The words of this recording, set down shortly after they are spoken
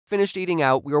finished eating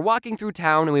out, we were walking through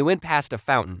town and we went past a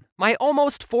fountain. My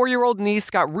almost 4-year-old niece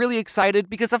got really excited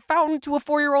because a fountain to a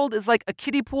 4-year-old is like a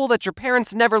kiddie pool that your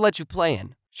parents never let you play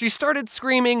in. She started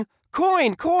screaming,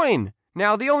 "Coin, coin!"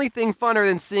 Now, the only thing funner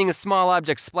than seeing a small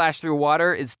object splash through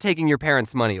water is taking your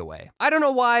parents' money away. I don't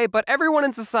know why, but everyone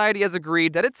in society has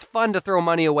agreed that it's fun to throw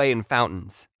money away in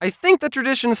fountains. I think the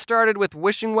tradition started with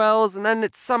wishing wells, and then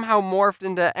it somehow morphed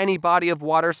into any body of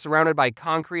water surrounded by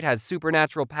concrete has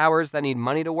supernatural powers that need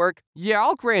money to work. Yeah,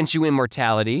 I'll grant you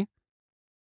immortality.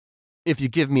 If you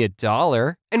give me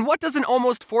 $1. And what does an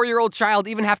almost 4-year-old child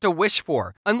even have to wish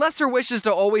for? Unless her wish is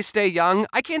to always stay young,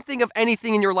 I can't think of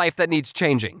anything in your life that needs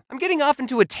changing. I'm getting off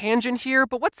into a tangent here,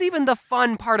 but what's even the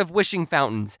fun part of wishing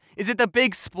fountains? Is it the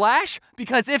big splash?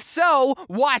 Because if so,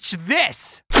 watch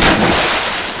this!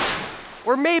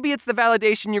 Or maybe it's the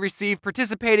validation you receive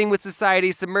participating with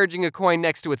society submerging a coin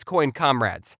next to its coin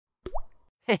comrades.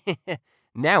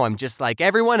 Now I'm just like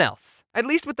everyone else. At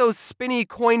least with those spinny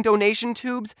coin donation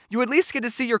tubes, you at least get to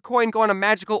see your coin go on a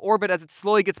magical orbit as it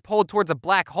slowly gets pulled towards a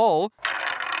black hole.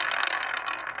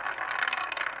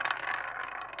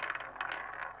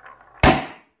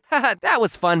 Haha, that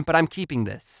was fun, but I'm keeping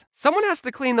this. Someone has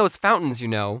to clean those fountains, you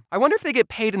know. I wonder if they get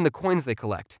paid in the coins they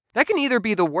collect. That can either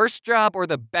be the worst job or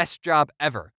the best job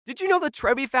ever. Did you know the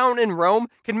Trevi Fountain in Rome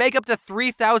can make up to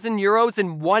 3,000 euros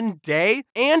in one day?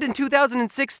 And in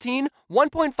 2016,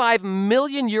 1.5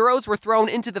 million euros were thrown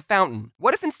into the fountain.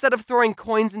 What if instead of throwing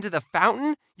coins into the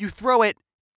fountain, you throw it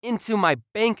into my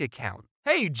bank account?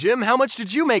 Hey, Jim, how much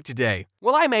did you make today?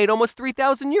 Well, I made almost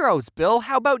 3,000 euros, Bill.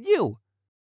 How about you?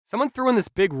 Someone threw in this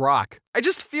big rock. I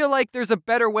just feel like there's a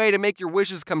better way to make your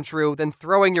wishes come true than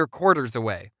throwing your quarters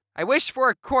away. I wish for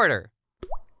a quarter.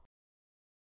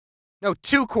 No,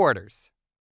 2 quarters.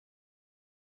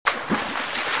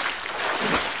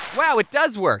 Wow, it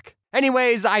does work.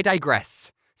 Anyways, I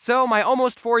digress. So my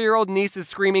almost 4-year-old niece is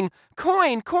screaming,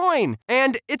 "Coin, coin!"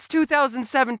 And it's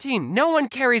 2017. No one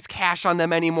carries cash on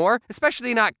them anymore,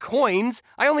 especially not coins.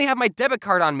 I only have my debit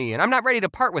card on me, and I'm not ready to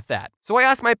part with that. So I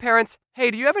asked my parents,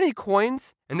 "Hey, do you have any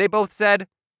coins?" And they both said,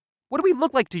 "What do we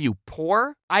look like to you,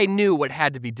 poor?" I knew what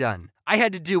had to be done. I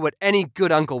had to do what any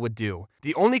good uncle would do.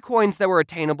 The only coins that were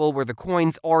attainable were the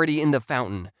coins already in the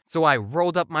fountain. So I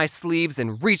rolled up my sleeves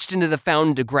and reached into the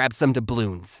fountain to grab some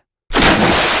doubloons.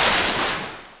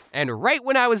 And right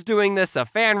when I was doing this, a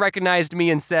fan recognized me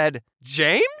and said,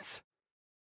 "James?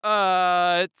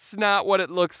 It's not what it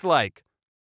looks like."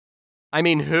 I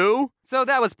mean, who? So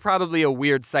that was probably a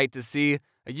weird sight to see,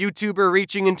 a YouTuber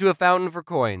reaching into a fountain for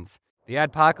coins. The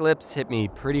adpocalypse hit me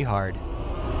pretty hard.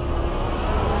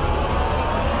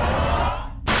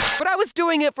 But I was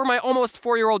doing it for my almost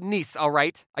 4-year-old niece, all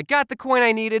right? I got the coin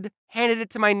I needed, handed it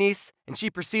to my niece, and she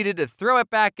proceeded to throw it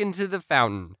back into the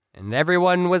fountain. And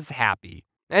everyone was happy.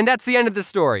 And that's the end of the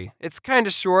story. It's kinda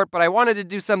short, but I wanted to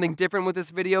do something different with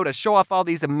this video to show off all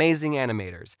these amazing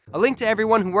animators. A link to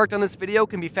everyone who worked on this video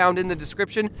can be found in the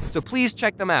description, so please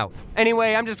check them out.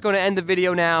 Anyway, I'm just gonna end the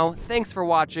video now. Thanks for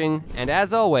watching, and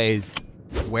as always,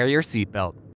 wear your seatbelt.